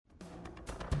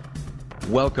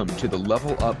Welcome to the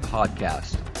Level Up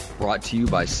Podcast, brought to you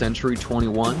by Century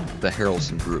 21, the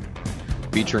Harrelson Group,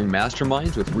 featuring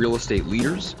masterminds with real estate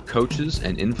leaders, coaches,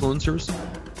 and influencers,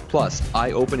 plus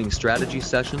eye-opening strategy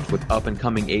sessions with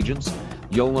up-and-coming agents.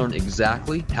 You'll learn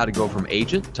exactly how to go from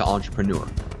agent to entrepreneur.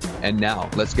 And now,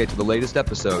 let's get to the latest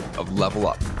episode of Level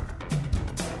Up.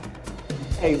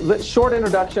 Hey, short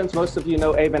introductions. Most of you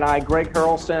know Abe and I. Greg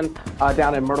Harrelson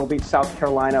down in Myrtle Beach, South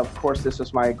Carolina. Of course, this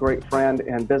is my great friend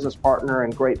and business partner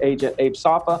and great agent, Abe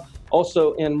Safa,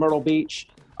 also in Myrtle Beach.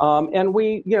 And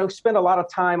we, spend a lot of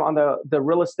time on the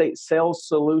Real Estate Sales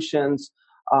Solutions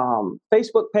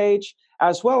Facebook page,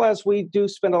 as well as we do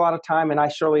spend a lot of time, and I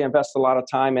surely invest a lot of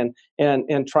time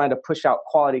in trying to push out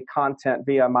quality content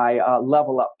via my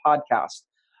Level Up podcast.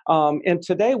 And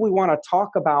today we want to talk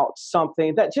about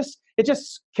something that just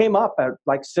came up at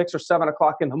like 6 or 7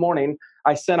 o'clock in the morning.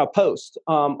 I sent a post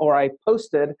or I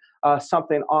posted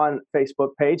something on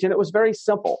Facebook page, and it was very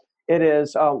simple. It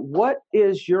is, what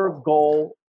is your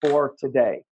goal for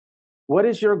today? What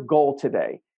is your goal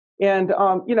today? And,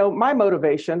 my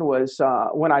motivation was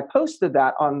when I posted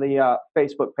that on the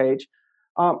Facebook page,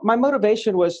 my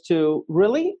motivation was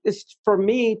for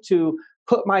me to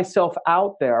put myself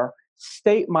out there,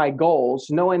 state my goals,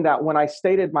 knowing that when I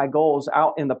stated my goals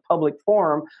out in the public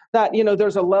forum, that,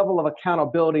 there's a level of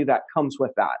accountability that comes with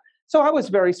that. So I was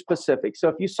very specific. So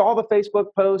if you saw the Facebook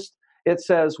post, it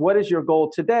says, what is your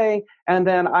goal today? And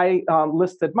then I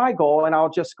listed my goal, and I'll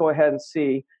just go ahead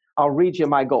and I'll read you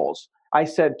my goals. I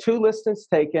said 2 listings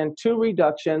taken, 2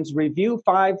 reductions, review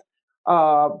 5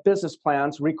 business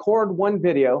plans, record 1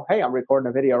 video. Hey, I'm recording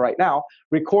a video right now.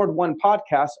 Record 1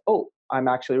 podcast. Oh, I'm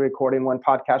actually recording 1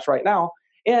 podcast right now,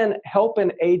 and help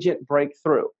an agent break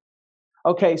through.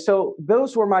 Okay, so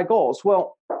those were my goals.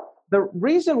 Well, the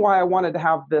reason why I wanted to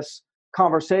have this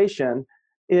conversation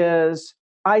is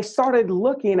I started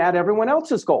looking at everyone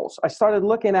else's goals. I started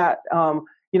looking at,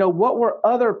 what were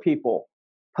other people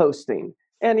posting?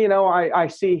 And, I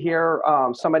see here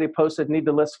somebody posted, need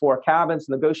to list 4 cabins,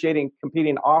 negotiating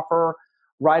competing offer,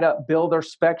 write up builder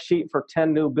spec sheet for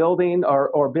 10 new building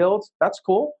or builds. That's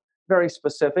cool. Very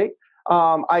specific.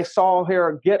 I saw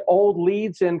here, get old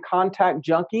leads in Contact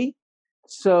Junkie.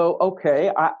 So,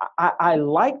 okay, I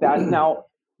like that. Now,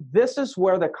 this is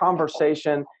where the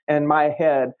conversation in my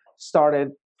head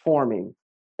started forming.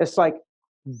 It's like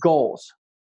goals.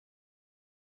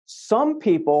 Some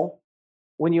people,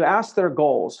 when you ask their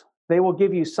goals, they will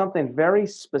give you something very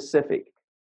specific,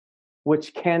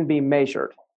 which can be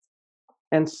measured.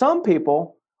 And some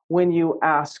people, when you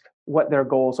ask what their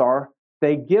goals are,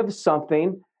 they give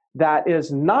something that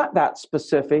is not that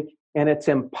specific, and it's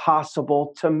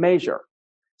impossible to measure.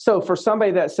 So for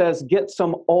somebody that says, get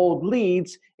some old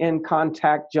leads in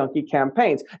Contact Junkie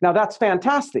campaigns. Now that's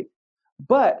fantastic,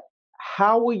 but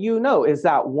how will you know? Is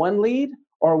that 1 lead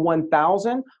or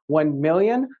 1,000, 1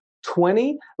 million,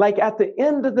 20? Like at the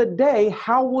end of the day,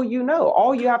 how will you know?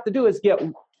 All you have to do is get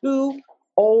 2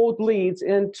 old leads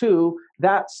into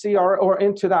that CR or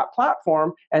into that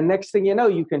platform, and next thing you know,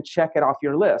 you can check it off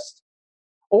your list.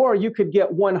 Or you could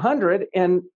get 100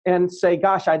 and say,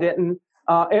 gosh, I didn't,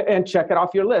 and check it off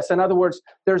your list. In other words,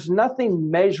 there's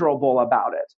nothing measurable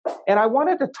about it. And I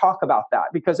wanted to talk about that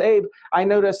because, Abe, I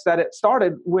noticed that it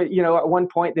started with, at one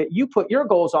point that you put your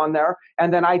goals on there,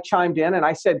 and then I chimed in and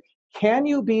I said, can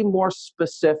you be more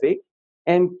specific,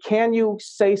 and can you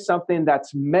say something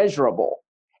that's measurable?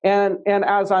 And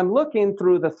as I'm looking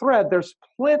through the thread, there's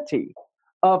plenty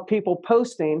of people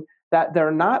posting that they're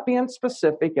not being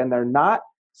specific and they're not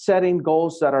setting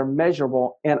goals that are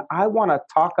measurable. And I want to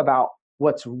talk about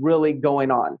what's really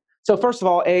going on. So first of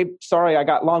all, Abe, sorry I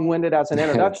got long-winded as an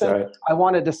introduction. Right. I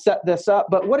wanted to set this up,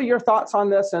 but what are your thoughts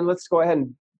on this? And let's go ahead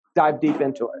and dive deep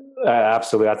into it.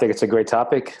 Absolutely. I think it's a great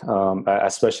topic,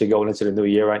 especially going into the new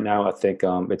year right now. I think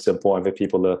it's important for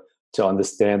people to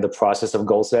understand the process of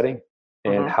goal setting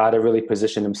and how to really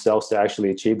position themselves to actually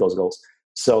achieve those goals.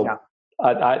 So yeah.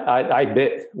 I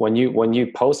bit when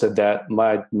you posted that,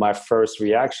 my first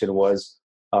reaction was,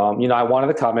 I wanted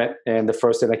to comment, and the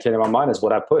first thing that came to my mind is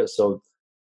what I put. So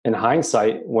in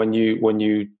hindsight, when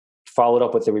you followed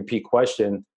up with the repeat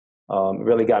question, it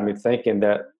really got me thinking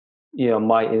that,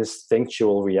 my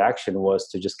instinctual reaction was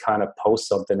to just kind of post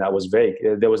something that was vague.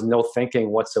 There was no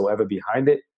thinking whatsoever behind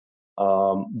it.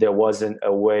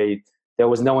 There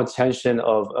was no intention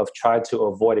of trying to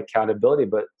avoid accountability,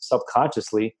 but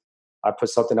subconsciously, I put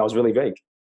something that was really vague.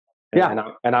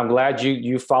 And I'm glad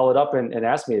you followed up and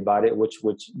asked me about it, which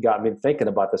got me thinking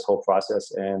about this whole process,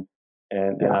 and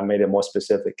I made it more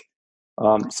specific.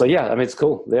 It's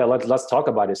cool. Yeah, let's talk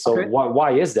about it. So okay.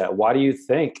 Why is that? Why do you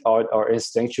think our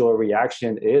instinctual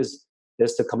reaction is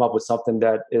is to come up with something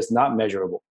that is not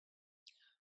measurable.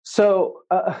 So,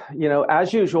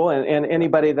 as usual, and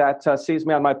anybody that sees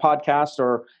me on my podcast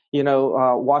or,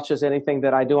 watches anything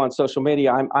that I do on social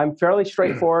media, I'm fairly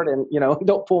straightforward and,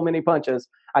 don't pull many punches.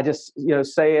 I just,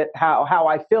 say it how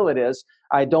I feel it is.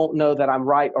 I don't know that I'm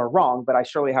right or wrong, but I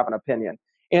surely have an opinion.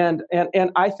 And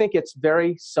I think it's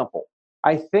very simple.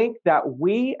 I think that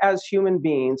we as human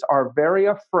beings are very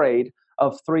afraid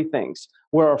of three things.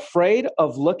 We're afraid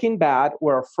of looking bad,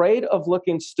 we're afraid of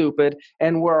looking stupid,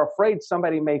 and we're afraid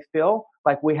somebody may feel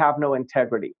like we have no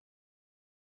integrity.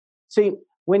 See,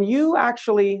 when you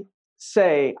actually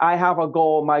say, I have a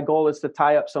goal, my goal is to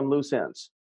tie up some loose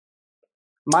ends.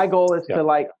 My goal is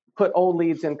to put old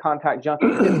leads in contact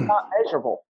junkies. It's not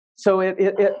measurable. So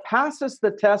it passes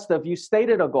the test of you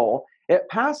stated a goal. It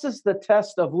passes the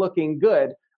test of looking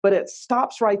good, but it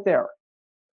stops right there.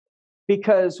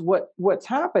 Because what's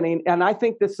happening, and I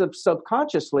think this is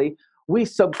subconsciously, we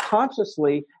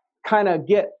subconsciously kind of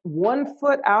get 1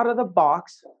 foot out of the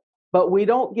box, but we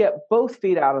don't get both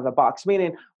feet out of the box,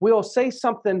 meaning we'll say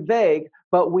something vague,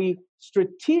 but we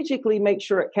strategically make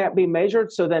sure it can't be measured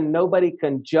so then nobody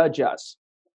can judge us.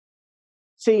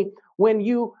 See, when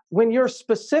you're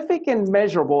specific and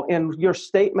measurable in your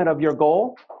statement of your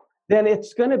goal, then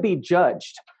it's going to be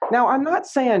judged. Now, I'm not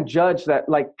saying judge that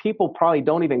like people probably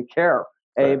don't even care,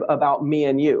 Abe, about me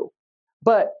and you.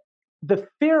 But the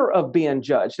fear of being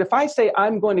judged, if I say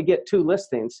I'm going to get 2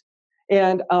 listings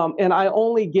and I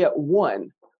only get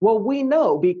 1, well, we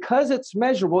know because it's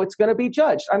measurable, it's going to be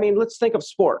judged. I mean, let's think of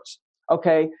sports,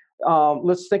 okay?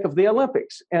 Let's think of the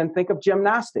Olympics and think of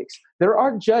gymnastics. There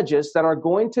are judges that are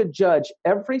going to judge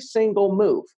every single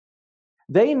move.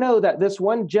 They know that this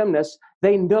one gymnast,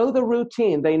 they know the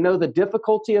routine. They know the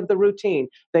difficulty of the routine.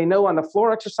 They know on the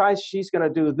floor exercise, she's going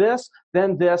to do this,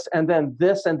 and this, and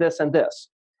this, and this.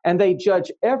 And they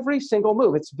judge every single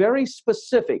move. It's very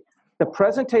specific. The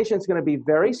presentation is going to be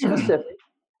very specific,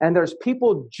 and there's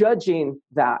people judging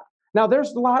that. Now,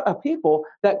 there's a lot of people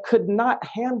that could not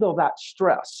handle that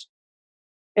stress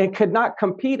and could not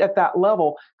compete at that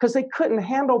level because they couldn't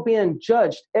handle being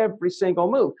judged every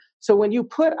single move. So when you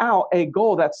put out a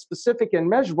goal that's specific and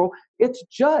measurable, it's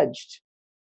judged.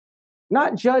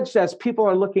 Not judged as people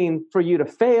are looking for you to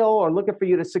fail or looking for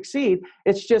you to succeed.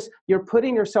 It's just you're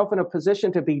putting yourself in a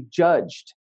position to be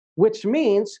judged, which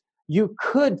means you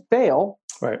could fail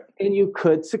and you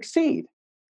could succeed.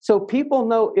 So people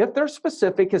know if they're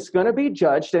specific, it's going to be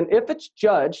judged. And if it's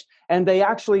judged and they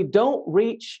actually don't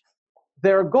reach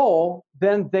their goal,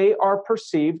 then they are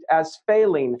perceived as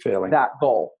failing. That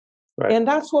goal. Right. And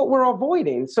that's what we're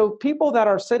avoiding. So people that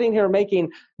are sitting here making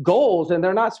goals and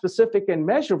they're not specific and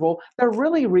measurable, they're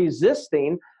really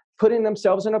resisting putting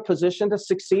themselves in a position to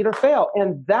succeed or fail.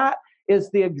 And that is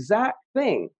the exact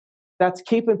thing that's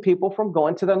keeping people from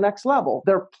going to the next level.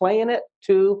 They're playing it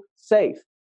too safe.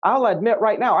 I'll admit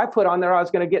right now, I put on there I was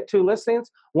going to get 2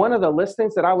 listings. One of the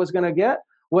listings that I was going to get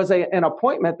was an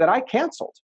appointment that I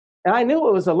canceled. And I knew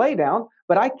it was a laydown,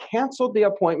 but I canceled the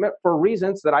appointment for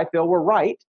reasons that I feel were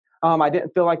right. I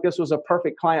didn't feel like this was a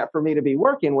perfect client for me to be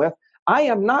working with. I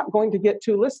am not going to get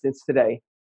 2 listings today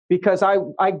because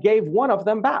I gave one of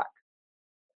them back.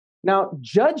 Now,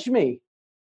 judge me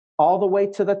all the way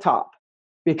to the top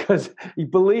because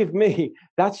believe me,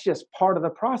 that's just part of the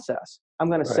process. I'm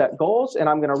going to set goals and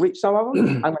I'm going to reach some of them.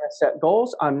 I'm going to set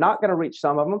goals. I'm not going to reach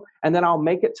some of them. And then I'll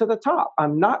make it to the top.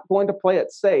 I'm not going to play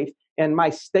it safe in my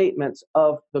statements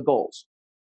of the goals.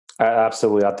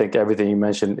 Absolutely. I think everything you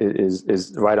mentioned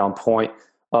is right on point.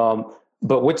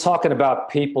 But we're talking about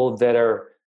people that are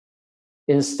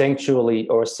instinctually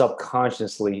or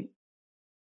subconsciously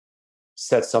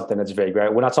set something that's vague,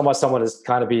 right? We're not talking about someone that's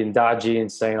kind of being dodgy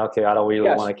and saying, okay, I don't really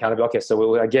want accountability. Okay,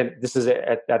 so again, this is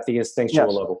at the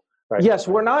instinctual level. Right. Yes,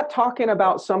 we're not talking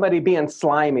about somebody being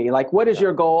slimy. Like, what is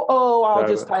your goal? Oh, I'll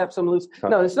just tie up some loose.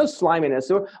 No, there's no sliminess.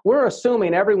 So we're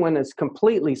assuming everyone is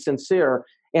completely sincere.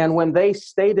 And when they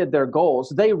stated their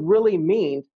goals, they really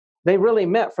meant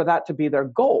for that to be their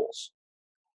goals.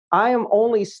 I am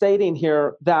only stating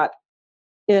here that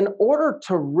in order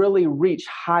to really reach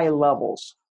high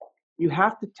levels, you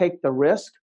have to take the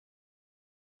risk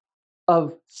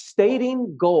of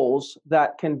stating goals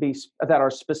that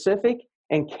are specific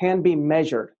and can be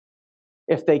measured.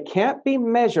 If they can't be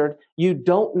measured, you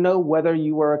don't know whether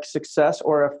you were a success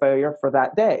or a failure for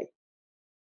that day.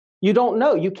 You don't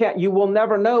know. You will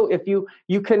never know if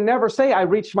you can never say, I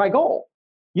reached my goal.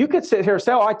 You could sit here and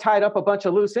say, oh, I tied up a bunch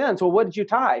of loose ends. Well, what did you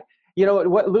tie?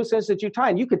 What loose ends did you tie?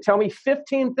 And you could tell me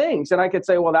 15 things. And I could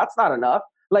say, well, that's not enough.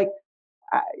 Like,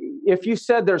 if you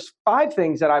said there's 5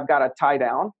 things that I've got to tie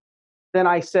down, then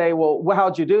I say, well,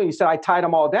 how'd you do? And you said, I tied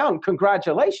them all down.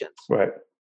 Congratulations. Right.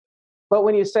 But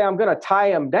when you say, I'm going to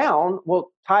tie them down,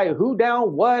 well, tie who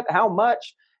down, what, how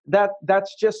much?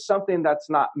 That's just something that's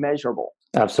not measurable.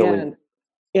 Absolutely.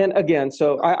 And again,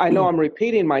 so I know I'm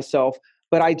repeating myself,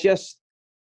 but I just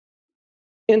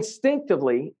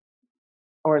instinctually,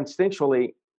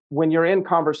 when you're in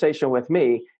conversation with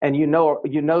me, and you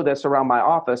know this around my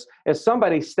office, if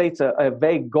somebody states a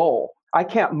vague goal, I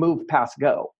can't move past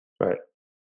go. Right.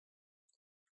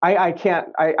 I can't,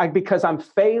 because I'm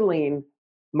failing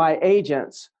my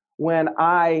agents when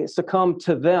I succumb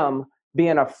to them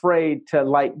being afraid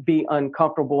to be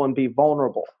uncomfortable and be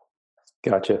vulnerable.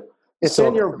 Gotcha. It's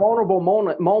in your vulnerable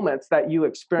moments that you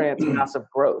experience massive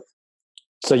growth.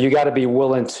 So you got to be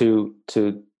willing to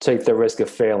take the risk of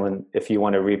failing if you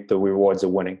want to reap the rewards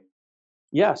of winning.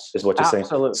 Yes, is what you're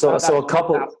absolutely. saying. So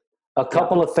a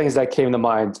couple of things that came to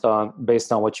mind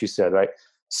based on what you said, right?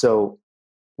 So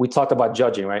we talked about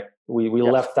judging, right? We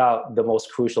left out the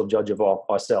most crucial judge of all,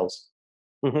 ourselves,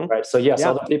 right? So yes,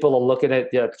 other people are looking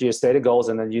at your stated goals,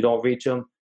 and then you don't reach them.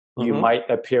 You might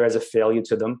appear as a failure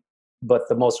to them, but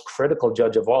the most critical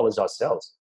judge of all is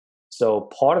ourselves. So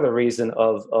part of the reason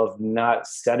of not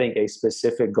setting a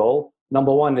specific goal,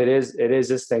 number one, it is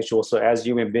instinctual. So as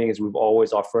human beings,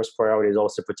 our first priority is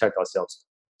always to protect ourselves.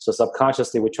 So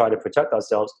subconsciously, we try to protect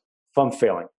ourselves from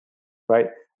failing, right?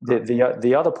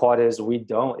 The other part is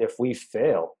if we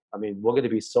fail, I mean, we're going to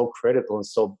be so critical, and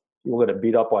so we're going to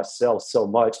beat up ourselves so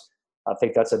much. I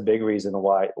think that's a big reason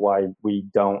why we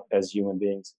don't, as human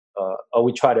beings, or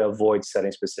we try to avoid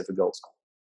setting specific goals,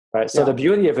 right? So the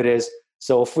beauty of it is,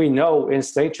 so if we know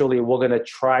instinctually we're going to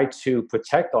try to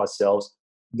protect ourselves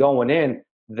going in,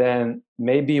 then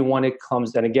maybe when it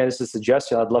comes, and again, it's a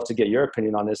suggestion, I'd love to get your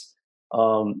opinion on this.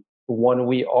 When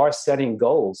we are setting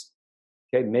goals,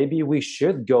 okay, maybe we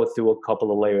should go through a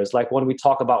couple of layers. Like when we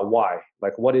talk about why,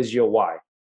 like what is your why?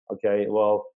 Okay,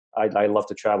 well, I love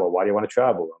to travel. Why do you want to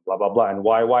travel? Blah, blah, blah. And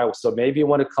why? So maybe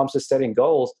when it comes to setting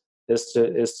goals, is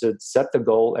to set the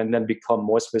goal and then become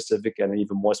more specific and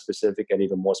even more specific and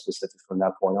even more specific from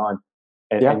that point on.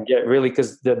 And get really,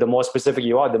 because the more specific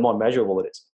you are, the more measurable it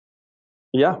is.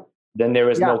 Yeah. Then there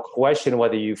is no question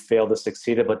whether you failed or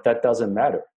succeeded, but that doesn't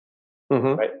matter.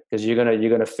 Right? Because you're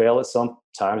gonna fail at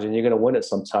sometimes and you're gonna win it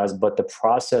sometimes. But the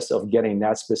process of getting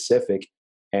that specific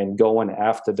and going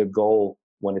after the goal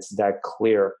when it's that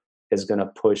clear is gonna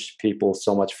push people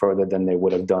so much further than they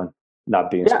would have done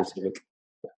not being specific.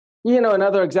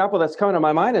 Another example that's coming to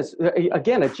my mind is,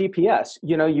 again, a GPS.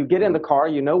 You get in the car,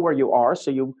 you know where you are.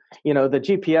 So the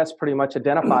GPS pretty much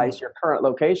identifies your current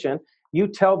location. You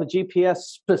tell the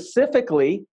GPS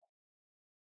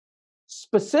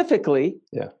specifically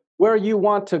where you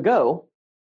want to go.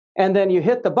 And then you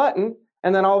hit the button,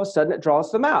 and then all of a sudden it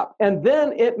draws the map. And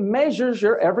then it measures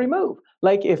your every move.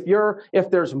 Like if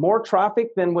there's more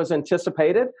traffic than was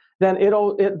anticipated, then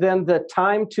then the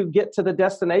time to get to the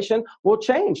destination will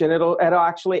change, and it'll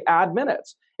actually add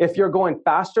minutes. If you're going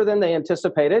faster than they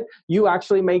anticipated, you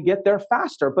actually may get there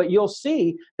faster. But you'll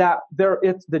see that the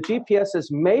GPS is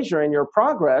measuring your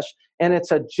progress, and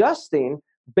it's adjusting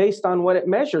based on what it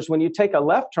measures. When you take a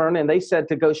left turn and they said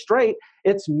to go straight,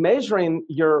 it's measuring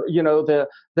your, the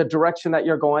direction that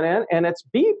you're going in, and it's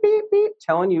beep, beep, beep,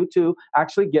 telling you to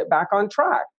actually get back on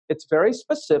track. It's very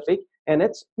specific and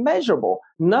it's measurable.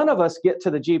 None of us get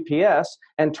to the GPS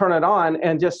and turn it on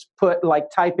and just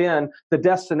type in the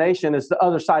destination is the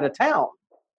other side of town.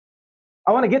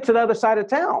 I want to get to the other side of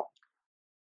town.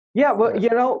 Yeah,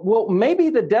 well, maybe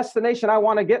the destination I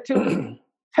want to get to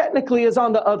technically is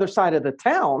on the other side of the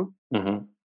town.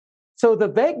 So the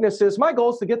vagueness is, my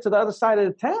goal is to get to the other side of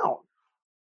the town.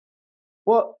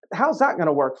 Well, how's that going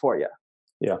to work for you?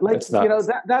 Yeah, it's not.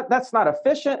 That's not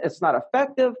efficient. It's not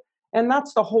effective, and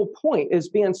that's the whole point, is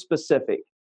being specific.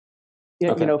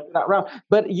 For that round.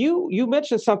 But you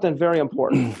mentioned something very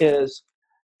important. Is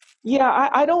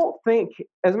I don't think,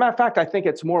 as a matter of fact, I think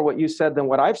it's more what you said than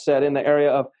what I've said in the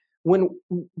area of when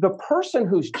the person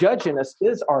who's judging us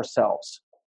is ourselves.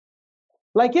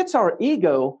 Like it's our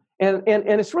ego, and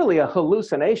it's really a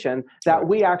hallucination that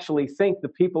we actually think the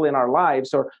people in our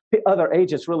lives or other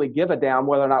agents really give a damn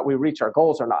whether or not we reach our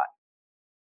goals or not.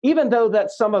 Even though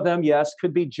that some of them, yes,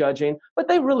 could be judging, but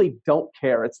they really don't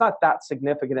care. It's not that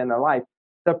significant in their life.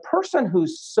 The person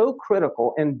who's so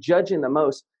critical and judging the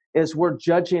most is we're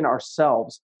judging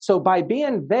ourselves. So by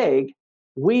being vague,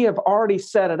 we have already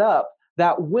set it up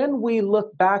that when we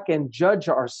look back and judge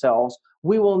ourselves,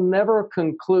 we will never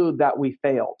conclude that we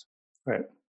failed. Right.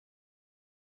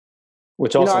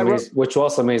 Which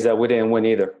also means that we didn't win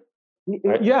either.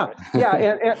 Right? Yeah,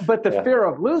 yeah, but the fear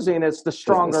of losing is the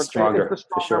stronger, it's stronger, it's the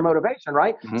for stronger sure. motivation,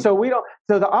 right? Mm-hmm.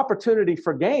 So the opportunity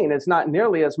for gain is not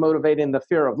nearly as motivating the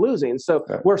fear of losing. So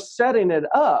we're setting it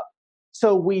up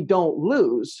so we don't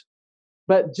lose.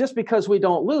 But just because we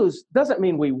don't lose doesn't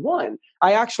mean we won.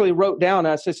 I actually wrote down,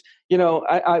 I says,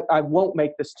 I won't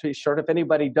make this T-shirt. If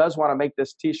anybody does want to make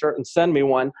this T-shirt and send me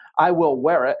one, I will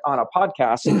wear it on a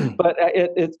podcast. But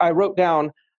I wrote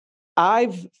down,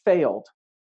 I've failed.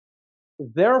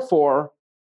 Therefore,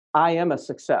 I am a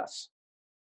success.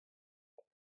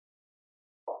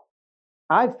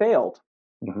 I failed.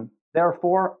 Mm-hmm.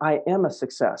 Therefore, I am a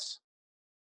success.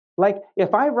 Like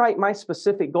if I write my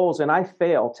specific goals and I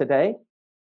fail today,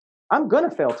 I'm going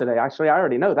to fail today. Actually, I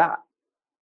already know that.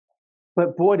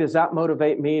 But boy, does that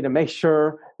motivate me to make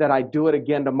sure that I do it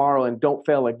again tomorrow and don't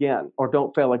fail again or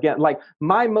don't fail again. Like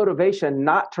my motivation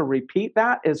not to repeat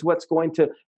that is what's going to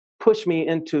push me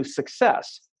into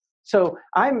success. So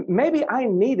maybe I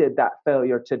needed that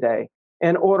failure today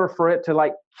in order for it to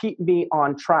like keep me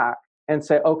on track and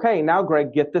say, okay, now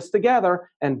Greg, get this together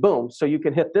and boom. So you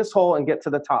can hit this hole and get to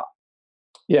the top.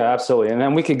 Yeah, absolutely. And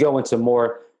then we could go into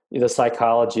more the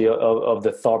psychology of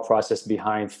the thought process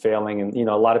behind failing. And,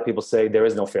 a lot of people say there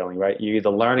is no failing, right? You're either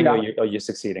learning or you're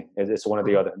succeeding. It's one or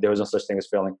the other. There is no such thing as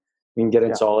failing. We can get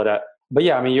into all of that. But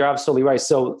yeah, I mean, you're absolutely right.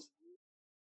 So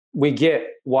we get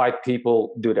why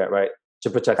people do that, right? To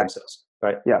protect themselves,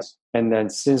 right? Yes. And then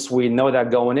since we know that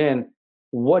going in,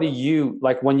 what do you,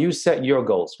 like when you set your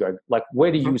goals, Greg, like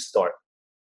where do you start,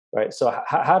 right? So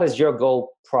how does your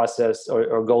goal process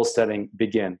or goal setting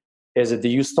begin? Do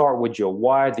you start with your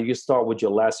why? Do you start with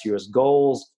your last year's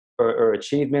goals or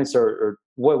achievements or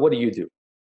what do you do?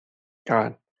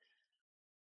 God.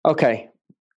 Okay.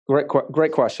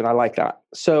 Great question. I like that.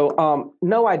 So,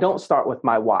 no, I don't start with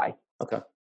my why.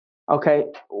 Okay.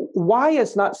 Why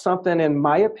is not something, in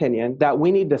my opinion, that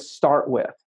we need to start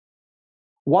with.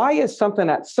 Why is something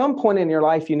at some point in your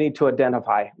life you need to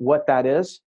identify what that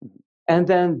is, and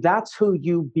then that's who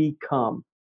you become.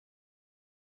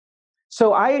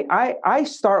 So I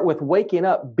start with waking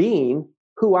up being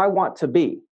who I want to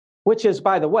be, which is,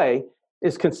 by the way,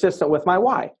 is consistent with my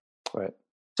why. Right.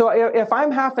 So if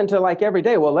I'm having to like every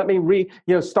day, well, let me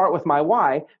start with my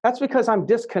why, that's because I'm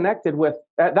disconnected with,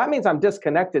 that means I'm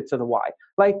disconnected to the why.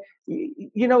 Like,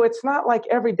 it's not like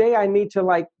every day I need to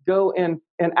like go and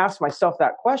ask myself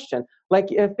that question. Like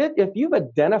if you've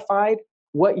identified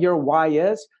what your why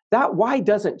is, that why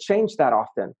doesn't change that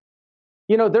often.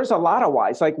 There's a lot of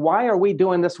whys. Like, why are we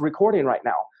doing this recording right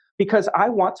now? Because I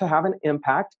want to have an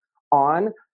impact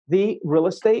on the real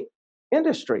estate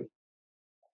industry.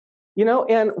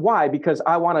 And why? Because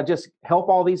I want to just help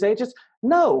all these agents?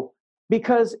 No,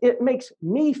 because it makes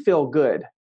me feel good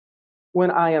when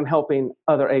I am helping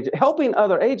other agents. Helping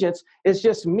other agents is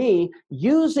just me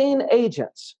using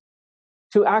agents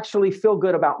to actually feel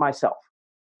good about myself.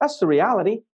 That's the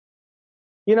reality.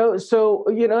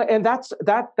 And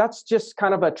that's just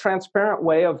kind of a transparent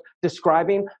way of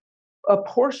describing a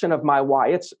portion of my why.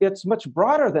 It's much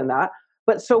broader than that.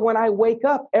 But so when I wake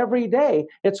up every day,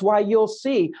 it's why you'll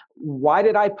see, why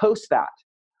did I post that?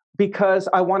 Because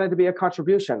I wanted to be a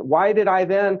contribution. Why did I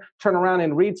then turn around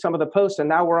and read some of the posts and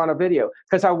now we're on a video?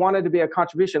 Because I wanted to be a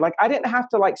contribution. Like I didn't have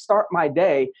to like start my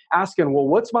day asking, well,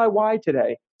 what's my why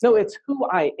today? No, it's who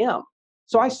I am.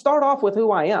 So I start off with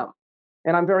who I am.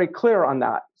 And I'm very clear on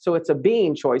that. So it's a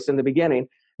being choice in the beginning.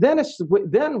 Then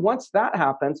once that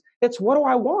happens, it's what do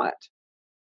I want?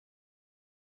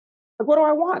 Like, what do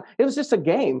I want? It was just a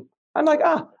game. I'm like,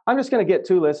 I'm just going to get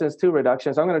 2 listens, 2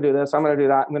 reductions. I'm going to do this. I'm going to do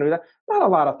that. I'm going to do that. Not a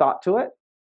lot of thought to it.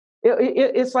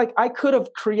 It's like I could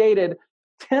have created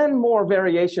 10 more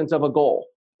variations of a goal.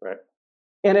 Right.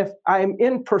 And if I'm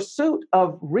in pursuit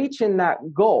of reaching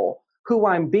that goal, who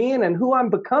I'm being and who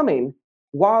I'm becoming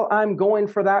while I'm going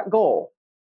for that goal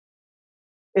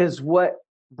is what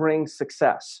brings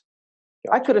success.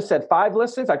 I could have said 5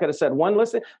 listens. I could have said 1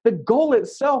 listing. The goal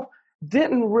itself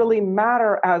didn't really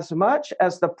matter as much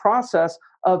as the process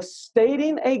of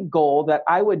stating a goal that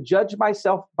I would judge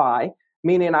myself by,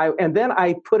 meaning and then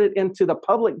I put it into the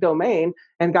public domain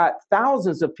and got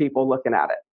thousands of people looking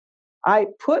at it. I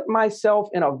put myself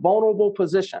in a vulnerable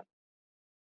position.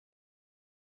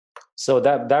 So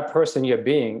that person you're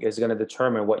being is going to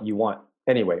determine what you want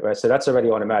anyway, right? So that's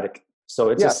already automatic. So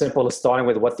it's as simple as starting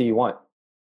with what do you want,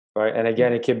 right? And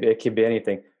again, it could be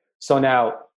anything. So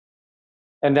now,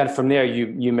 and then from there,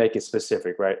 you make it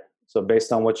specific, right? So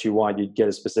based on what you want, you get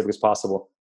as specific as possible.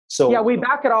 So yeah, we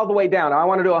back it all the way down. I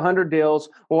want to do 100 deals,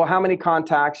 or how many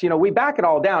contacts? We back it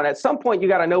all down. At some point, you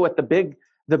got to know what the big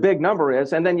the big number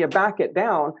is, and then you back it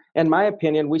down. In my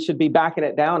opinion, we should be backing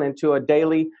it down into a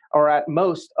daily or at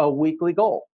most a weekly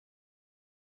goal.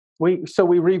 So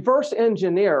we reverse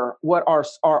engineer what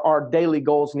our daily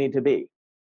goals need to be.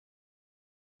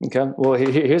 Okay. Well,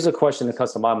 here's a question that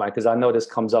comes to my mind, because I know this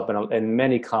comes up in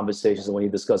many conversations when you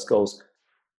discuss goals.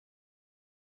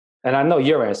 And I know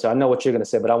your answer. I know what you're going to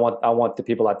say, but I want the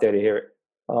people out there to hear it.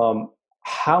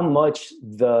 How much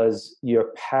does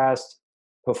your past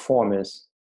performance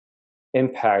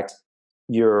impact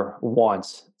your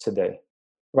wants today?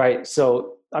 Right.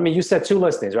 So, I mean, you said 2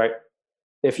 listings, right?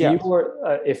 If you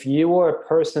were a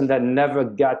person that never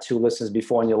got 2 listings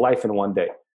before in your life in one day,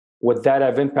 would that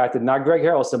have impacted not Greg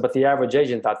Harrelson, but the average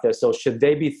agent out there? So should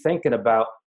they be thinking about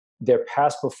their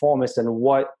past performance and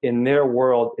what in their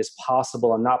world is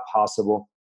possible and not possible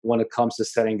when it comes to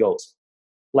setting goals?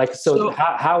 Like, so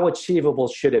how achievable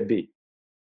should it be?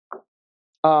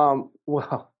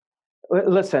 Well,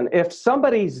 listen, if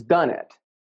somebody's done it,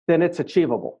 then it's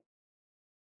achievable.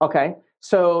 Okay.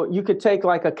 So you could take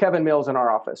like a Kevin Mills in our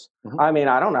office. Mm-hmm. I mean,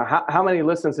 I don't know how many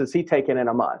listens has he taken in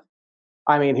a month?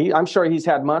 I mean, I'm sure he's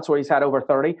had months where he's had over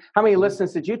 30. How many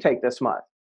listens did you take this month?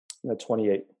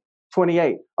 28.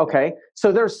 28. Okay.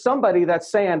 So there's somebody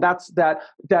that's saying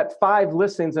that 5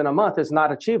 listings in a month is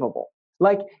not achievable.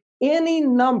 Like, any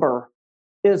number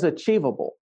is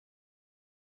achievable.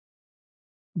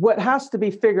 What has to be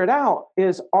figured out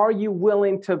is, are you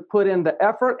willing to put in the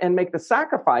effort and make the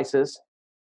sacrifices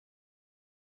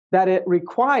that it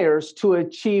requires to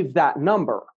achieve that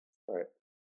number? Right.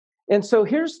 And so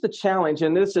here's the challenge,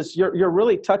 and this is you're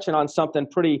really touching on something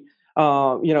pretty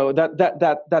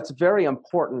that's very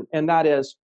important, and that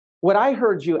is what I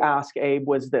heard you ask, Abe,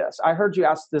 was this. I heard you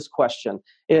ask this question: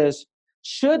 is,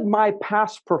 should my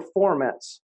past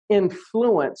performance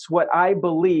influence what I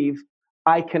believe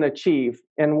I can achieve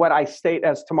and what I state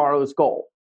as tomorrow's goal?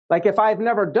 Like, if I've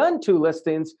never done 2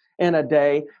 listings in a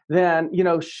day, then,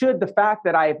 should the fact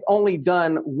that I've only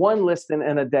done 1 listing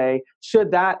in a day,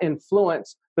 should that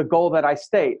influence the goal that I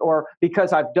state? Or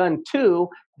because I've done 2,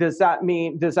 does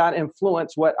that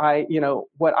influence what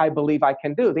I believe I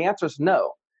can do? The answer is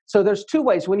no. So there's 2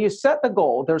 ways. When you set the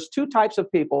goal, there's 2 types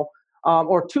of people,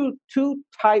 or two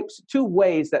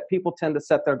ways that people tend to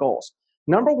set their goals.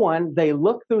 Number 1, they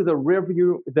look through the rear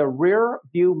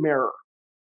view mirror.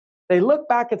 They look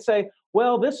back and say,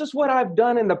 well, this is what I've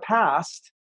done in the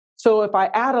past. So if I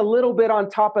add a little bit on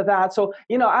top of that, so,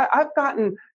 I've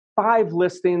gotten 5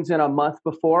 listings in a month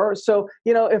before. So,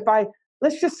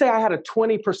 let's just say I had a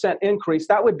 20% increase,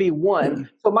 that would be 1.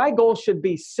 So my goal should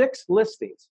be 6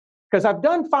 listings, because I've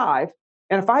done 5.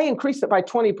 And if I increase it by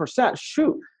 20%,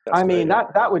 shoot,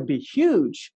 that would be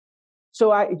huge. So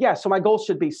my goal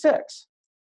should be 6.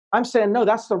 I'm saying, no,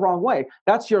 that's the wrong way.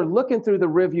 You're looking through the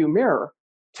rearview mirror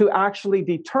to actually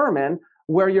determine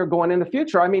where you're going in the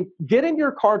future. I mean, get in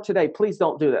your car today. Please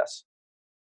don't do this.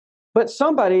 But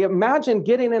imagine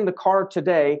getting in the car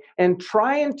today and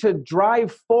trying to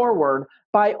drive forward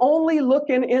by only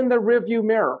looking in the rearview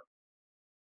mirror.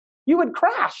 You would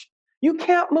crash. You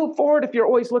can't move forward if you're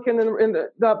always looking in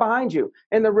the behind you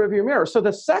in the rearview mirror. So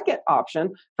the second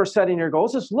option for setting your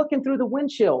goals is looking through the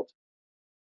windshield.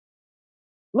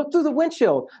 Look through the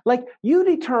windshield. Like, you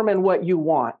determine what you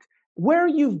want. Where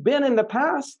you've been in the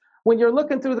past, when you're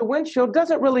looking through the windshield,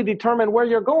 doesn't really determine where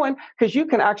you're going, because you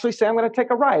can actually say, I'm going to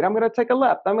take a right, I'm going to take a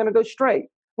left, I'm going to go straight,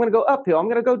 I'm going to go uphill, I'm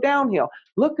going to go downhill.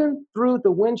 Looking through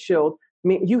the windshield,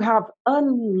 you have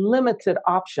unlimited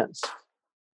options.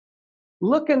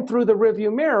 Looking through the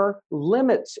rearview mirror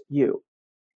limits you.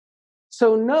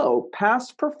 So no,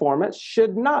 past performance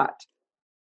should not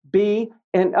be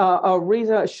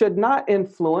should not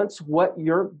influence what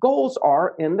your goals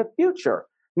are in the future.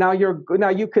 Now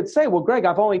you could say, well, Greg,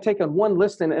 I've only taken 1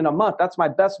 listing in a month. That's my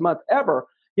best month ever.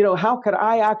 How could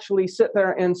I actually sit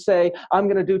there and say, I'm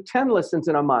going to do 10 listings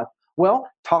in a month? Well,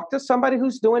 talk to somebody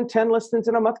who's doing 10 listings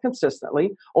in a month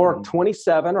consistently, or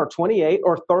 27 or 28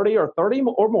 or 30 or 30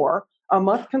 or more a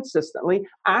month consistently.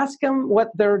 Ask them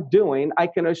what they're doing. I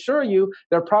can assure you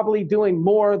they're probably doing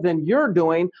more than you're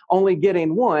doing, only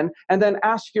getting 1. And then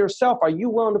ask yourself, are you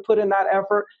willing to put in that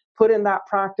effort, put in that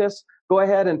practice? Go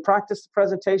ahead and practice the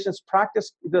presentations,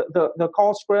 practice the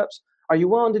call scripts. Are you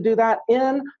willing to do that?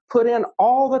 Put in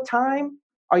all the time?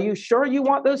 Are you sure you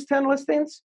want those 10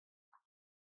 listings?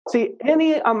 See,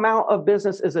 any amount of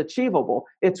business is achievable.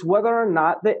 It's whether or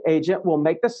not the agent will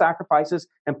make the sacrifices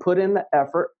and put in the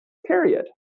effort, period.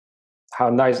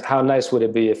 How nice would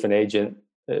it be if an agent,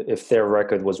 if their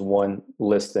record was 1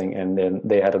 listing and then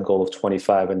they had a goal of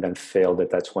 25 and then failed at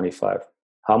that 25?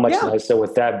 How much nicer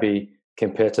would that be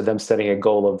compared to them setting a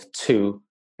goal of 2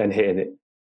 and hitting it?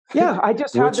 Yeah, I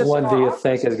just had Which this in one do our you office.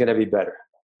 think is going to be better?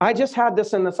 I just had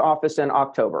this in this office in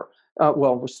October.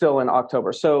 Well, we're still in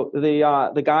October. So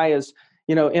the guy is,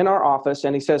 in our office,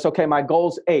 and he says, "Okay, my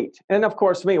goal's 8." And of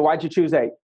course, me, why'd you choose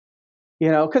 8?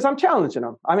 Because I'm challenging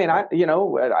him. I mean,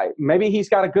 maybe he's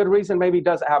got a good reason, maybe he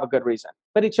doesn't have a good reason,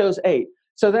 but he chose 8.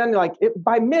 So then,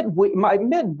 by mid-week, my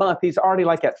mid-month, he's already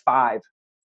like at 5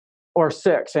 or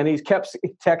 6, and he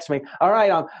texts me, "All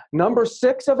right, I'm number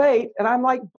 6 of 8," and I'm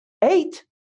like, 8?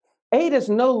 8 is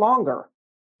no longer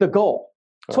the goal.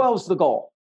 12 is the goal.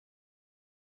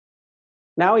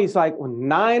 Now he's like, well,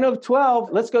 9 of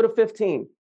 12. Let's go to 15.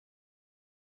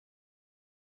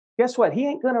 Guess what? He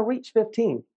ain't going to reach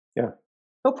 15. Yeah.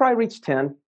 He'll probably reach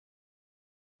 10,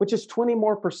 which is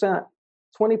 20%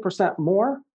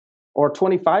 more, or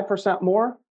 25%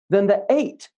 more than the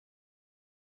 8.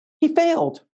 He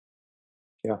failed.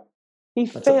 Yeah. He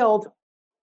failed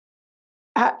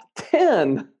at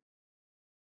 10.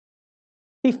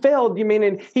 He failed,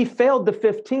 he failed the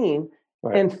 15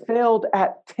 and failed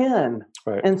at 10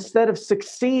 instead of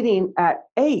succeeding at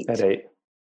 8. At 8.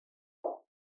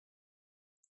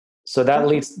 So that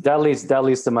leads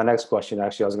to my next question.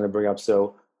 Actually, I was going to bring up.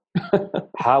 So,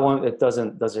 does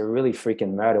it really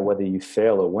freaking matter whether you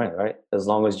fail or win, right? As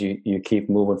long as you keep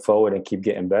moving forward and keep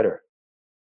getting better.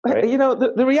 Right?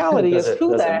 The reality is,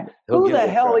 who the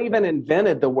hell even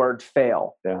invented the word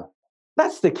fail? Yeah,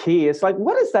 that's the key. It's like,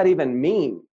 what does that even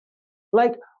mean?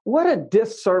 Like, what a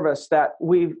disservice that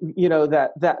we've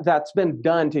that's been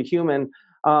done to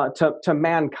to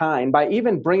mankind by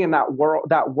even bringing that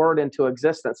word into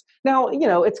existence. Now,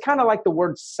 it's kind of like the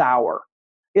word sour.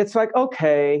 It's like,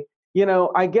 okay,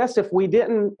 I guess if we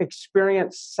didn't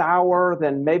experience sour,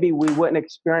 then maybe we wouldn't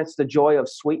experience the joy of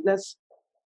sweetness.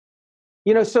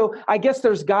 So I guess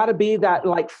there's got to be that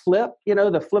flip,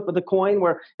 the flip of the coin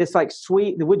where it's like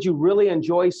sweet. Would you really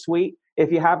enjoy sweet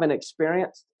if you haven't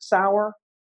experienced sour?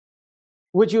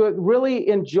 Would you really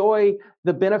enjoy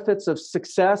the benefits of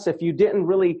success if you didn't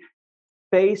really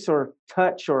face or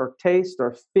touch or taste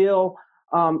or feel,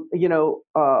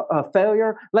 a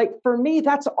failure? Like, for me,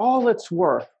 that's all it's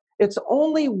worth. It's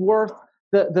only worth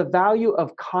the value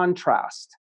of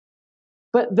contrast.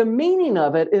 But the meaning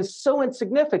of it is so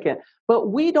insignificant. But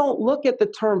we don't look at the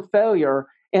term failure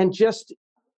and just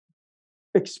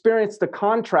experience the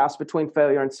contrast between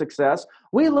failure and success.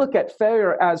 We look at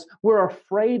failure as we're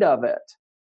afraid of it.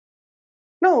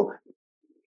 No,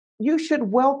 you should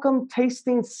welcome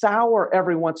tasting sour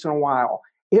every once in a while.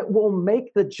 It will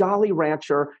make the Jolly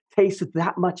Rancher taste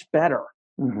that much better.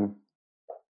 Mm-hmm.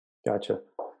 Gotcha.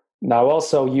 Now,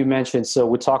 also, you mentioned, so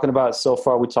we talked about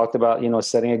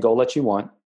setting a goal that you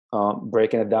want,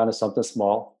 breaking it down to something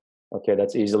small. Okay,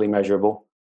 that's easily measurable,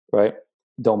 right?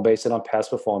 Don't base it on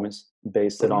past performance.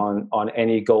 Base it on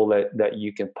any goal that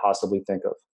you can possibly think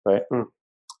of, right?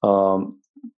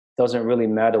 Doesn't really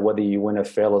matter whether you win or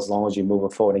fail as long as you're moving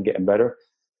forward and getting better.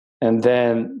 And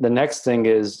then the next thing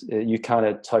is, you kind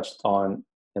of touched on,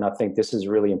 and I think this is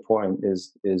really important,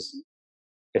 is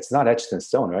it's not etched in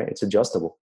stone, right? It's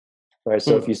adjustable, right?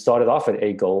 So if you started off at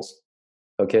 8 goals,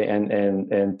 okay,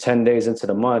 and 10 days into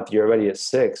the month, you're already at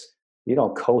 6, you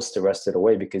don't coast the rest of the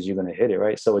way because you're going to hit it,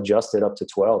 right? So adjust it up to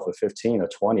 12 or 15 or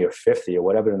 20 or 50 or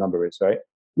whatever the number is, right?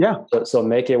 Yeah. So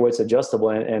make it where it's adjustable.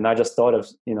 And I just thought of,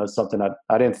 something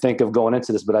I didn't think of going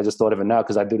into this, but I just thought of it now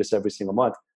because I do this every single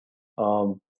month.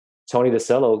 Tony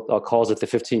DeCello calls it the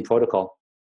 15 protocol.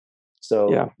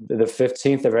 So the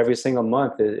 15th of every single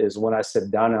month is when I sit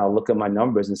down and I'll look at my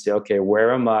numbers and say, okay,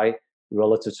 where am I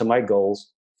relative to my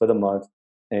goals for the month?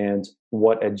 And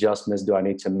what adjustments do I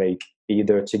need to make,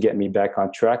 either to get me back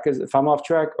on track if I'm off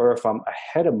track, or if I'm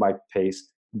ahead of my pace,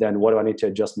 then what do I need to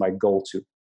adjust my goal to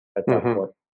at that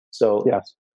point? So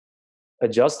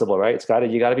adjustable, right?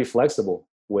 You got to be flexible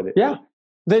with it. Yeah.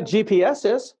 The GPS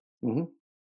is. Mm-hmm.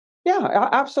 Yeah,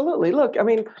 absolutely. Look, I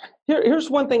mean, here's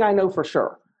one thing I know for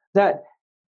sure, that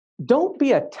don't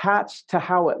be attached to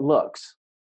how it looks.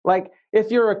 Like,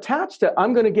 if you're attached to,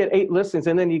 I'm going to get 8 listings,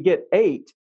 and then you get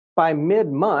 8 by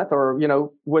mid-month, or,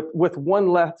 with one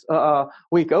less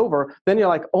week over, then you're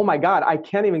like, oh my God, I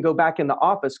can't even go back in the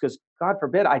office because, God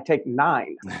forbid, I take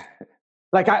 9.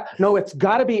 No, it's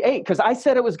got to be 8 because I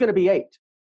said it was going to be 8.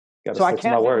 So I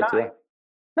can't do 9. Yeah.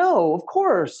 No, of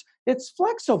course, it's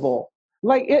flexible.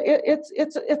 Like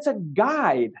it's a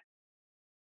guide.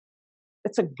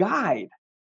 It's a guide.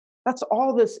 That's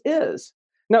all this is.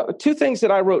 Now, 2 things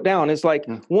that I wrote down is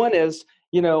one is,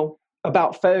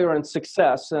 about failure and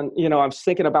success. And, I was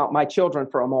thinking about my children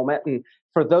for a moment. And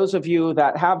for those of you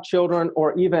that have children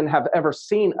or even have ever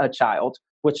seen a child,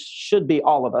 which should be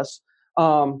all of us,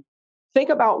 think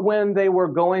about when they were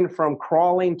going from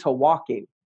crawling to walking.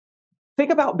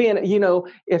 think about being,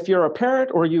 if you're a parent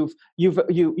or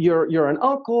you're an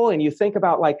uncle, and you think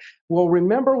about like, well,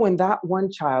 remember when that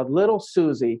one child, little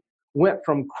Susie, went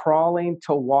from crawling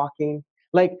to walking?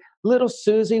 Like little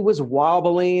Susie was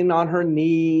wobbling on her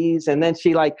knees, and then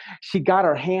she got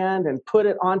her hand and put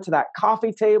it onto that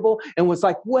coffee table and was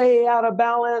like way out of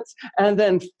balance and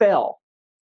then fell.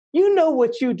 You know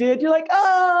what you did? You're like,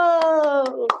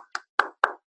 oh,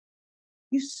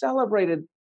 you celebrated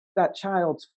that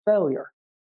child's failure.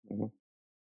 Mm-hmm.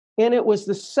 And it was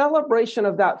the celebration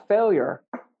of that failure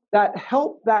that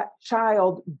helped that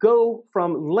child go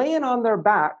from laying on their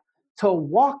back to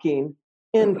walking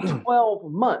in 12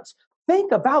 months.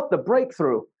 Think about the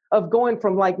breakthrough of going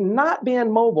from like not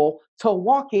being mobile to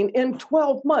walking in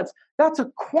 12 months. That's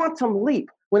a quantum leap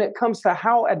when it comes to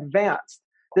how advanced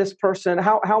this person,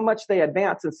 how much they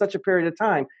advance in such a period of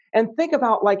time. And think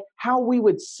about like how we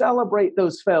would celebrate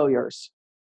those failures.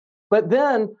 But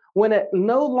then when it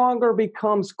no longer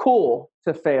becomes cool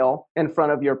to fail in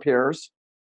front of your peers,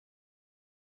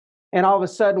 and all of a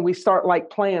sudden we start like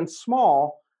playing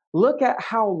small, look at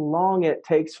how long it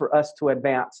takes for us to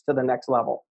advance to the next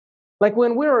level. Like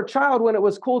when we were a child, when it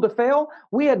was cool to fail,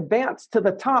 we advanced to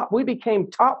the top. We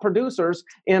became top producers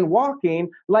in walking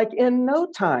like in no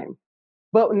time.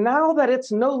 But now that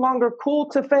it's no longer cool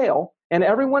to fail and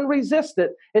everyone resists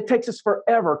it, it takes us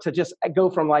forever to just go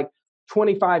from like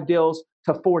 25 deals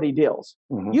to 40 deals.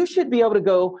 Mm-hmm. You should be able to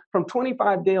go from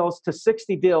 25 deals to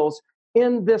 60 deals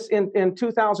in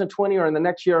 2020 or in the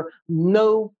next year,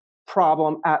 no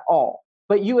problem at all.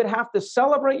 But you would have to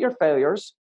celebrate your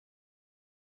failures,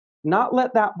 not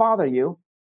let that bother you,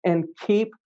 and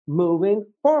keep moving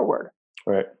forward.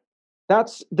 Right.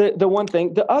 That's the one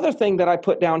thing. The other thing that I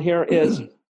put down here is,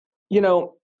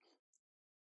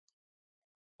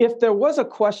 if there was a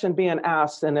question being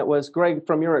asked and it was, Greg,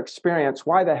 from your experience,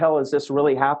 why the hell is this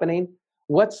really happening?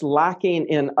 What's lacking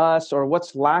in us, or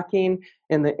what's lacking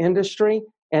in the industry?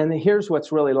 And here's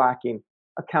what's really lacking: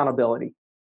 accountability.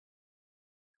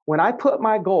 When I put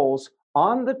my goals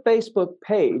on the Facebook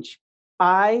page,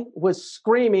 I was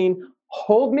screaming,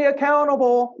 hold me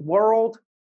accountable, world.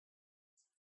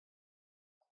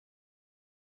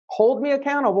 Hold me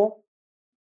accountable.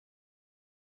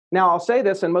 Now, I'll say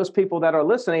this, and most people that are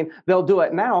listening, they'll do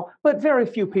it now, but very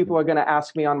few people are going to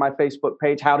ask me on my Facebook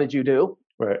page, how did you do?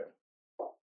 Right.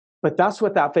 But that's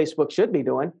what that Facebook should be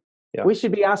doing. Yeah. We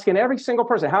should be asking every single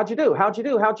person, how'd you do? How'd you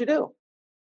do? How'd you do?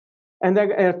 And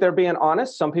if they're being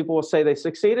honest, some people will say they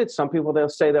succeeded. Some people, they'll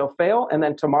say they'll fail. And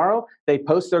then tomorrow they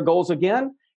post their goals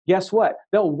again. Guess what?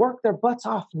 They'll work their butts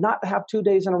off not to have 2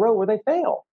 days in a row where they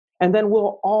fail. And then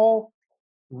we'll all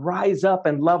rise up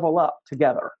and level up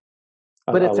together.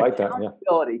 But it's like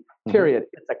accountability, period.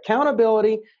 Mm-hmm. It's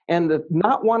accountability, and the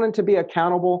not wanting to be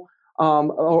accountable,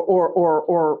 or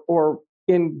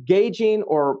engaging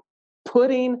or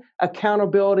putting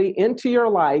accountability into your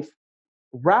life,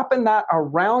 wrapping that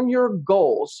around your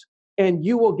goals, and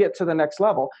you will get to the next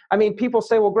level. I mean, people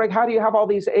say, well, Greg, how do you have all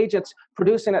these agents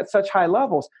producing at such high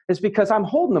levels? It's because I'm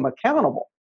holding them accountable.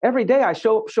 Every day I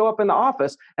show up in the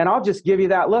office, and I'll just give you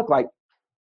that look like,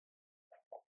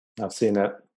 I've seen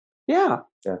that. Yeah.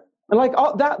 And like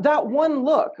that one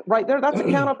look right there, that's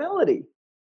accountability.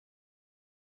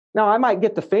 Now, I might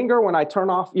get the finger when I turn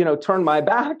my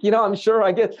back. I'm sure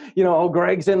I get, oh,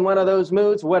 Greg's in one of those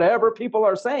moods, whatever people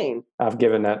are saying. I've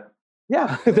given that.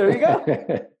 Yeah, there you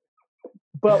go.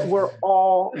 But we're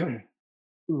all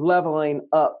leveling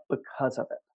up because of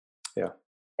it. Yeah.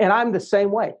 And I'm the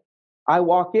same way. I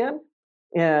walk in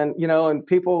and, and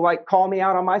people like call me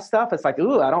out on my stuff. It's like,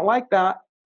 ooh, I don't like that,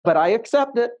 but I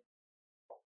accept it.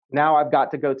 Now I've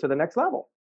got to go to the next level.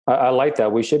 I like that.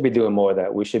 We should be doing more of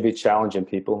that. We should be challenging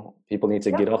people. People need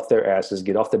to get off their asses,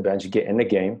 get off the bench, get in the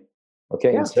game.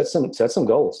 Okay. And set some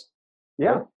goals. Yeah.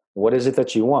 Right? What is it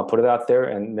that you want? Put it out there,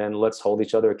 and then let's hold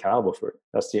each other accountable for it.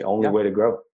 That's the only way to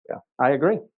grow. Yeah. I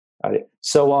agree.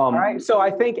 So, all right. So I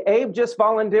think Abe just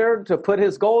volunteered to put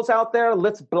his goals out there.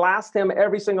 Let's blast him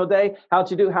every single day.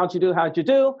 How'd you do? How'd you do? How'd you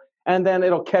do? And then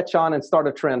it'll catch on and start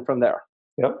a trend from there.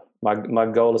 Yep. My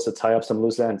goal is to tie up some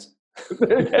loose ends.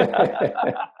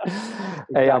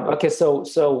 Hey, okay.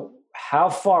 So how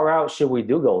far out should we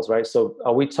do goals, right? So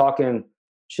are we talking,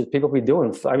 should people be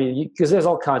doing, I mean, because there's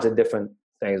all kinds of different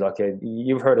things. Okay.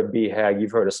 You've heard of BHAG,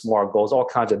 you've heard of SMART goals, all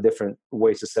kinds of different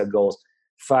ways to set goals,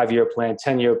 5-year plan,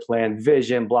 10-year plan,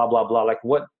 vision, blah, blah, blah. Like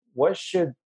what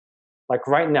should, like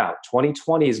right now,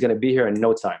 2020 is going to be here in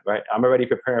no time, right? I'm already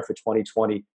preparing for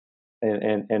 2020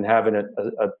 and having a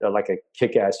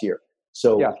kick-ass year.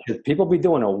 So should people be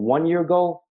doing a 1-year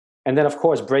goal? And then, of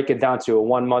course, break it down to a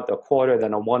 1 month, a quarter,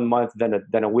 then a 1 month,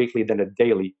 then a weekly, then a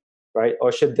daily. right?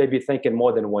 Or should they be thinking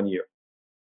more than 1 year?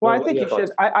 Well, I What are think your you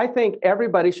should. thoughts? I think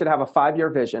everybody should have a 5-year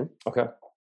vision. Okay.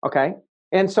 Okay.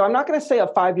 And so I'm not going to say a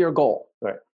 5-year goal.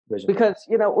 Right. Vision. Because,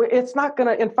 it's not going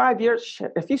to, in 5 years,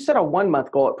 shit, if you set a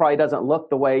 1-month goal, it probably doesn't look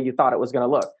the way you thought it was going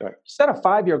to look. Right. Set a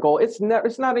 5-year goal, it's not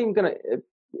even going to,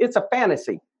 it's a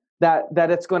fantasy that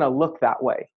it's going to look that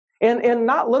way. And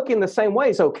not looking the same way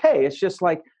is okay. It's just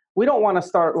like, we don't want to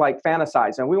start like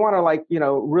fantasizing. We want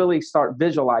to really start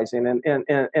visualizing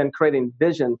and creating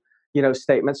vision,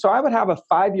 statements. So I would have a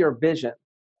 5-year vision.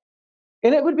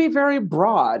 And it would be very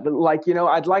broad. Like,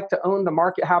 I'd like to own the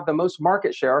market, have the most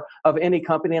market share of any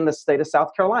company in the state of South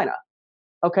Carolina.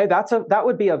 Okay, that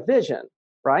would be a vision,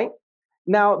 right?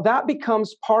 Now that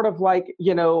becomes part of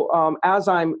as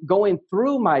I'm going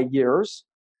through my years,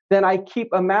 then I keep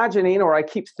imagining or I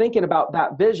keep thinking about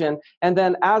that vision. And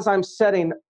then as I'm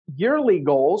setting yearly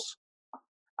goals,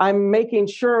 I'm making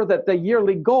sure that the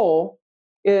yearly goal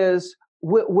is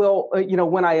will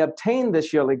when I obtain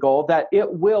this yearly goal, that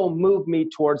it will move me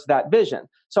towards that vision.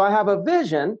 So I have a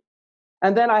vision,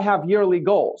 and then I have yearly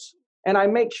goals, and I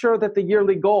make sure that the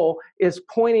yearly goal is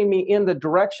pointing me in the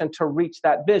direction to reach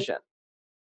that vision.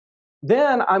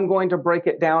 Then I'm going to break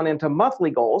it down into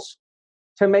monthly goals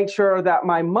to make sure that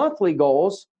my monthly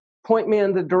goals point me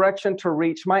in the direction to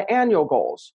reach my annual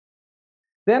goals.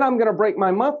 Then I'm going to break my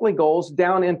monthly goals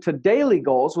down into daily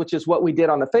goals, which is what we did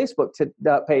on the Facebook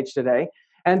page today.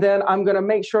 And then I'm going to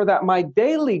make sure that my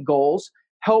daily goals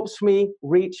helps me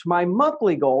reach my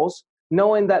monthly goals,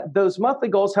 knowing that those monthly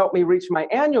goals help me reach my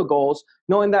annual goals,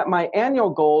 knowing that my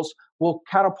annual goals will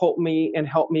catapult me and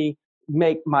help me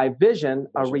make my vision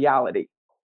a reality.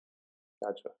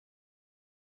 Gotcha.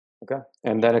 Okay.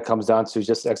 And then it comes down to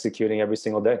just executing every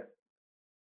single day.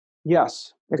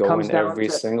 Yes. Go in every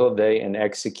single day and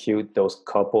execute those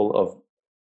couple of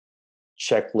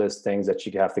checklist things that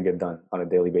you have to get done on a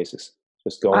daily basis.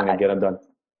 Just go in and get them done.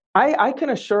 I can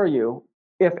assure you,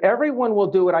 if everyone will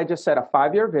do what I just said, a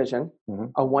 5-year vision,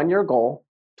 a 1-year goal,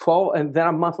 12, and then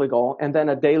a monthly goal, and then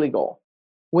a daily goal.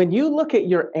 When you look at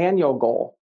your annual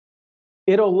goal,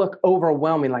 it'll look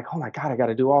overwhelming, like, oh my God, I got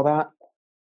to do all that.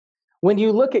 When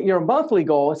you look at your monthly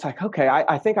goal, it's like, okay,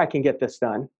 I think I can get this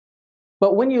done.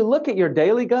 But when you look at your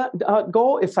daily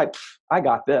goal, it's like, I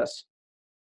got this.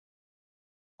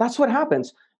 That's what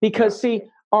happens. Because see,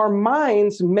 our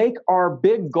minds make our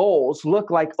big goals look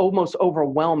like almost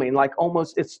overwhelming, like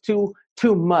almost it's too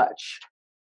much.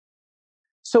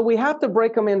 So we have to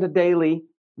break them into daily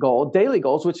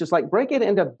goals, which is like break it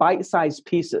into bite-sized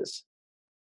pieces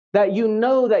that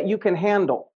that you can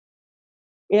handle.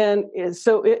 And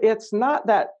so it's not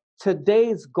that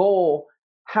today's goal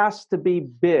has to be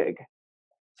big.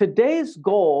 Today's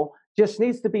goal just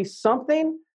needs to be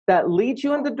something that leads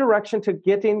you in the direction to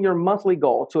getting your monthly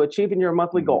goal, to achieving your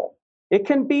monthly goal. It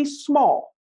can be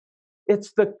small.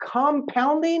 It's the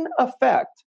compounding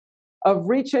effect of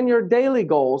reaching your daily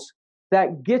goals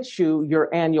that gets you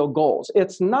your annual goals.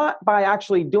 It's not by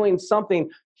actually doing something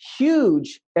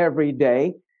huge every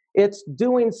day. It's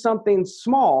doing something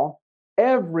small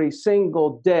every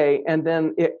single day, and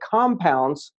then it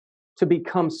compounds to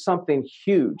become something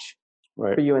huge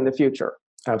for you in the future.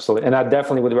 Absolutely. And I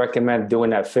definitely would recommend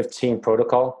doing that 15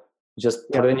 protocol. Just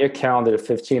put it in your calendar, the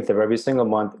 15th of every single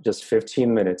month, just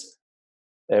 15 minutes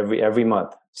every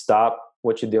month. Stop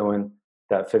what you're doing,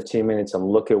 that 15 minutes, and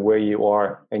look at where you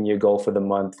are and your goal for the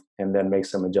month, and then make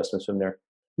some adjustments from there.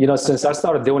 Since I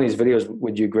started doing these videos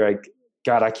with you, Greg,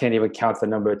 God, I can't even count the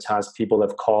number of times people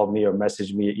have called me or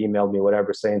messaged me or emailed me,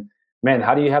 whatever, saying, man,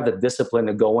 how do you have the discipline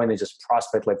to go in and just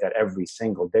prospect like that every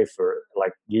single day for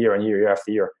like year and year after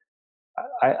year?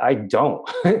 I don't.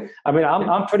 I mean,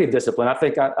 I'm pretty disciplined. I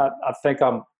think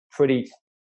I'm pretty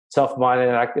tough-minded,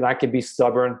 and I can be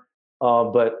stubborn.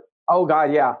 But oh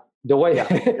God, yeah. The way,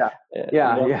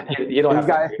 you don't have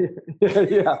to.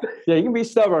 You can be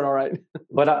stubborn, all right.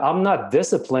 But I'm not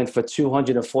disciplined for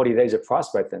 240 days of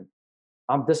prospecting.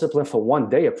 I'm disciplined for 1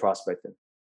 day of prospecting.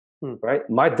 Right?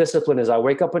 My discipline is I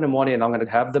wake up in the morning and I'm going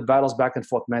to have the battles back and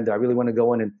forth. Man, do I really want to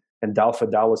go in and dial for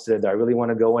dollars today? Do I really want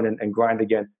to go in and grind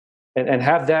again? And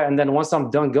have that. And then once I'm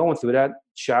done going through that,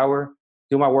 shower,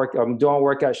 do my work. I'm doing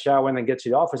workout, shower, and then get to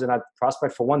the office, and I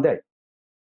prospect for 1 day.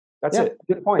 That's it.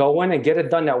 Good point. Go in and get it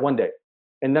done that 1 day.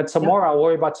 And then tomorrow, I'll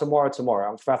worry about tomorrow.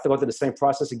 If I have to go through the same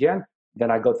process again,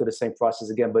 then I go through the same process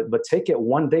again. But take it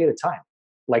 1 day at a time.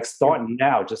 Like starting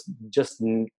now, just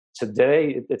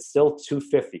today, it's still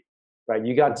 250, right?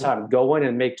 You got time. Go in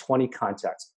and make 20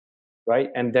 contacts, right?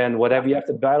 And then whatever you have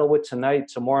to battle with tonight,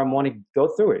 tomorrow morning, go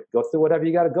through it. Go through whatever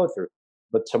you got to go through.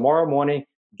 But tomorrow morning,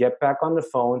 get back on the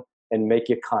phone and make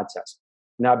your contacts.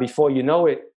 Now, before you know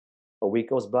it, a week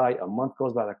goes by, a month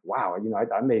goes by, like, wow,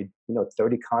 I made,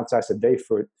 30 contacts a day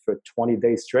for 20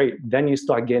 days straight. Then you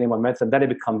start gaining momentum. Then it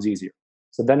becomes easier.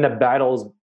 So then the battles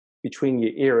between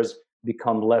your ears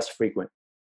become less frequent.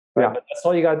 Right? Yeah. But that's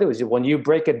all you got to do is when you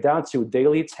break it down to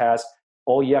daily tasks,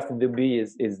 all you have to do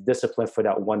is discipline for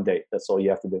that one day. That's all you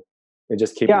have to do. And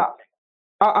just keep it.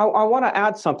 I want to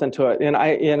add something to it. And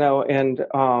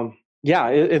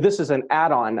this is an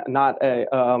add-on, not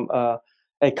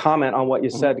a comment on what you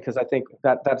said, because I think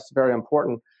that's very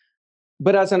important.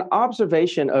 But as an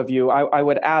observation of you, I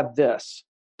would add this.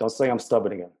 Don't say I'm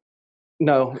stubborn again.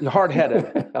 No, you're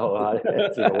hard-headed.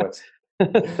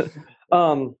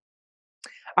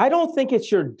 I don't think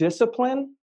it's your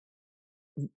discipline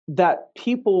that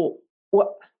people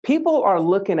are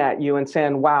looking at you and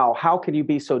saying, wow, how could you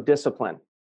be so disciplined?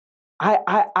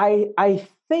 I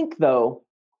think, though,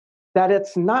 that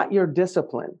it's not your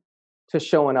discipline to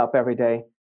showing up every day.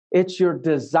 It's your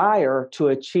desire to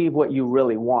achieve what you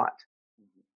really want.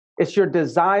 It's your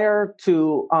desire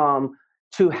to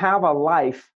have a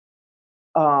life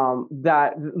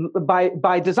that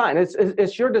by design.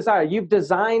 It's your desire. You've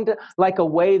designed like a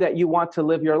way that you want to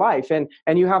live your life, and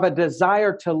you have a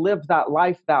desire to live that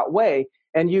life that way.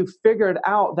 And you've figured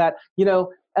out that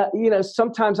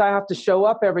sometimes I have to show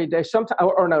up every day.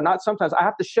 Not sometimes. I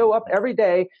have to show up every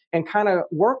day and kind of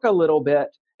work a little bit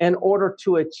in order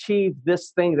to achieve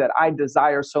this thing that I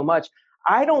desire so much.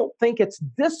 I don't think it's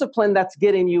discipline that's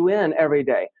getting you in every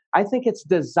day. I think it's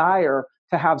desire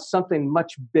to have something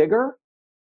much bigger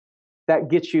that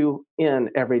gets you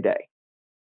in every day.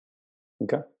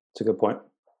 Okay, that's a good point.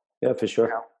 Yeah, for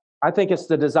sure. I think it's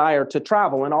the desire to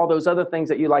travel and all those other things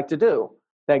that you like to do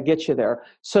that gets you there.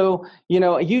 So,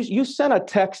 you sent a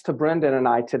text to Brendan and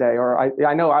I today, or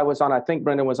I know I was on, I think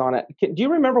Brendan was on it. Do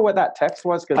you remember what that text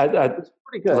was? Because it's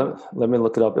pretty good. Let me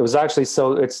look it up. It was actually,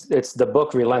 it's the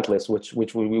book Relentless, which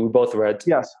we both read.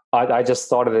 Yes. I just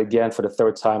started it again for the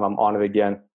third time. I'm on it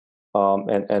again.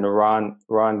 And Ron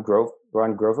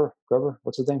Grover,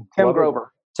 what's his name? Tim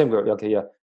Grover. Okay, yeah.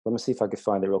 Let me see if I can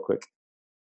find it real quick.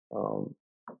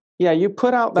 Yeah, you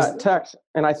put out that text,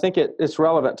 and I think it's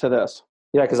relevant to this.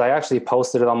 Yeah, because I actually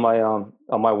posted it on my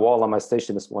wall on my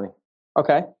station this morning.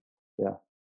 Okay. Yeah.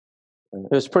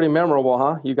 It was pretty memorable,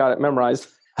 huh? You got it memorized.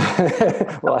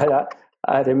 Well,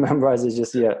 I didn't memorize it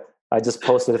just yet. I just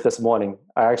posted it this morning.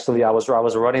 I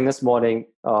was running this morning,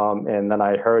 and then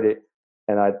I heard it,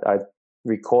 and I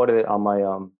recorded it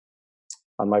on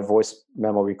my voice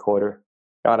memo recorder.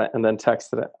 Got it, and then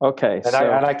texted it. Okay. And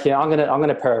I can't. I'm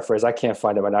gonna paraphrase. I can't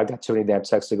find it right now. I got too many damn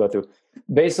texts to go through.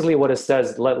 Basically, what it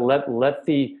says: let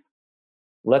the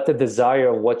desire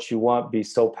of what you want be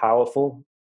so powerful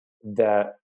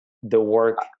that the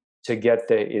work to get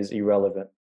there is irrelevant.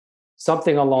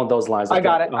 Something along those lines. I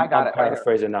got it. I'm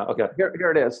paraphrasing now. Okay.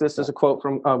 Here it is. This is a quote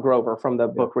from Grover from the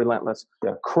book Relentless.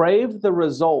 Yeah. Crave the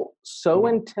result so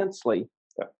intensely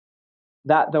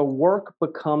that the work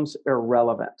becomes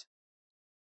irrelevant.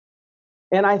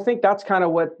 And I think that's kind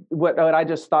of what I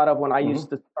just thought of when I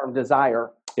used the term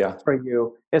desire for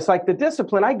you. It's like the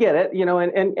discipline, I get it,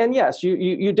 and yes,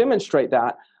 you demonstrate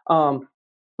that.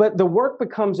 But the work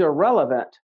becomes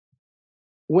irrelevant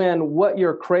when what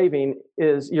you're craving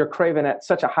at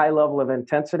such a high level of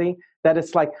intensity that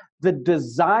it's like the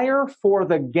desire for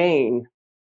the gain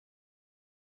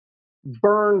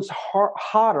burns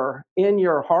hotter in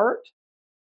your heart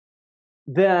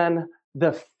than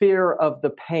the fear of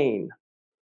the pain.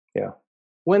 Yeah.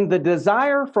 When the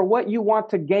desire for what you want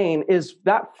to gain is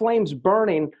that flame's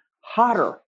burning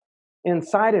hotter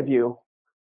inside of you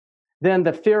than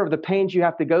the fear of the pains you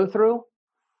have to go through,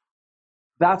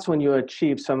 that's when you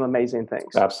achieve some amazing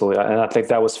things. Absolutely. And I think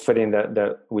that was fitting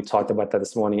that we talked about that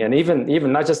this morning. And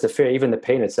even not just the fear, even the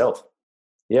pain itself.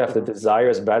 Yeah, if the desire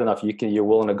is bad enough, you're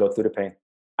willing to go through the pain.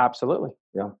 Absolutely.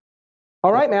 Yeah.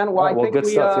 All right, man. Well, I think good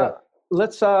stuff.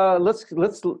 Let's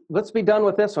be done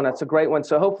with this one. It's a great one.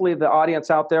 So hopefully the audience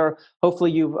out there,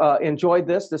 hopefully you've enjoyed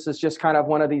this. This is just kind of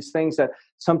one of these things that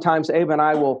sometimes Abe and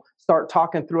I will start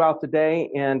talking throughout the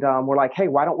day, and we're like, hey,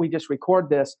 why don't we just record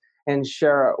this and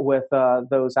share it with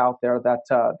those out there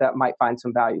that might find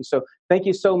some value. So thank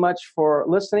you so much for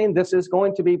listening. This is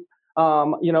going to be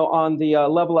on the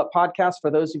Level Up podcast.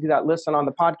 For those of you that listen on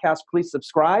the podcast, please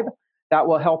subscribe. That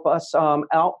will help us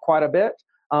out quite a bit.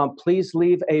 Please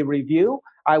leave a review.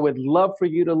 I would love for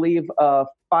you to leave a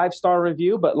 5-star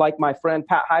review, but like my friend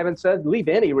Pat Hyven said, leave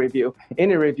any review.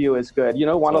 Any review is good.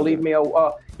 Want to leave me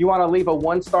you want to leave a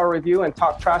 1-star review and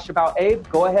talk trash about Abe?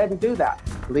 Go ahead and do that.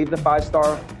 Leave the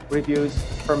 5-star reviews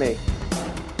for me.